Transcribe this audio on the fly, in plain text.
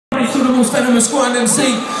the most venomous grind MC.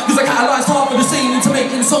 Cause I catalyse half of the scene into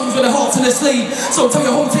making songs with their hearts in their sleeve. So tell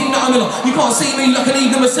your whole team that I'm in. You can't see me like an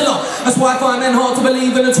evening Messilla. That's why I find men hard to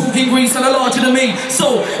believe in the talking Greeks that are larger than me.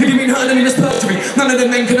 So if you've been heard of me, that's perjury. None of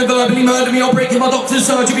them men can verbally murder me. I'll break in my doctor's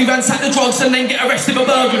surgery, ransack the drugs and then get arrested for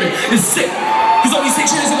burglary. It's sick. Cause only 6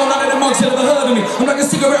 years ago, none of them mugs had ever heard of me. I'm like a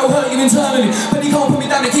cigarette, will hurt you internally. But he can't put me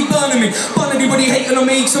down and keep burning me. But everybody hating on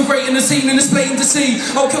me, cause I'm great in the scene and it's plain to see.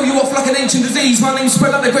 I'll kill you off like an ancient disease. My name's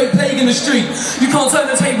spread like the great plague in the street. You can't turn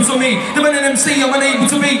the tables on me. The man in MC, I'm unable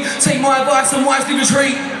to be. Take my advice and wisely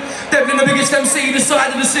retreat. Devlin, the biggest MC, this side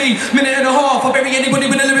of the sea. Minute and a half, I bury anybody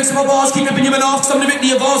with the lyrics of my bars. Keep ripping you in half, cause I'm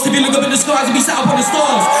lyrically advanced. If you look up in the skies, you'll be sat up on the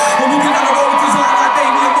stars. I'm walking down the road with design like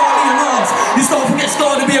Damien, Marley and Mars. You start to get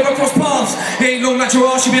started, we ever cross paths. It ain't long that your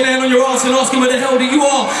arse, you be laying on your ass and asking where the hell that you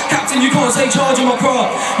are. Captain, you can't take charge of my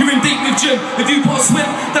craft. You're in deep with Jim. If you can't swim,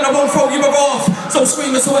 then I won't throw you a raft. So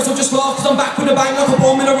scream so I just laugh, cause I'm back with a bang like a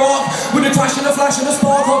bomb in a rock. With a crash and a flash and a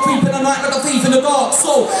spark, I'll creep in the night like a thief in the dark.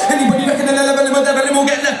 So anybody reckoning a level in my devil will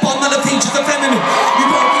get left on none of features of feminine. You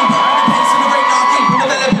gotta keep up with the pace and the rate that I keep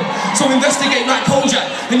developing. So investigate like Kojak,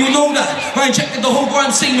 and you know that I injected the whole grime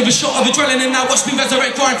scene with a shot of adrenaline. Now watch me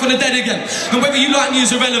resurrect crime from the dead again. And whether you like me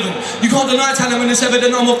is irrelevant. You can't deny talent when it's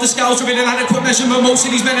evident. I'm off the scales with an inadequate measurement. Most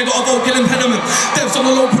of these men have got a vocal impediment. Devs on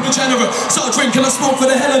the low for the general. Start drinking, I smoke for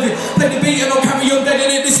the hell of it. Play the beat and I'll carry on dead in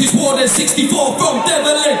it. This is war, there's 64 from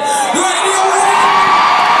devlin. Right.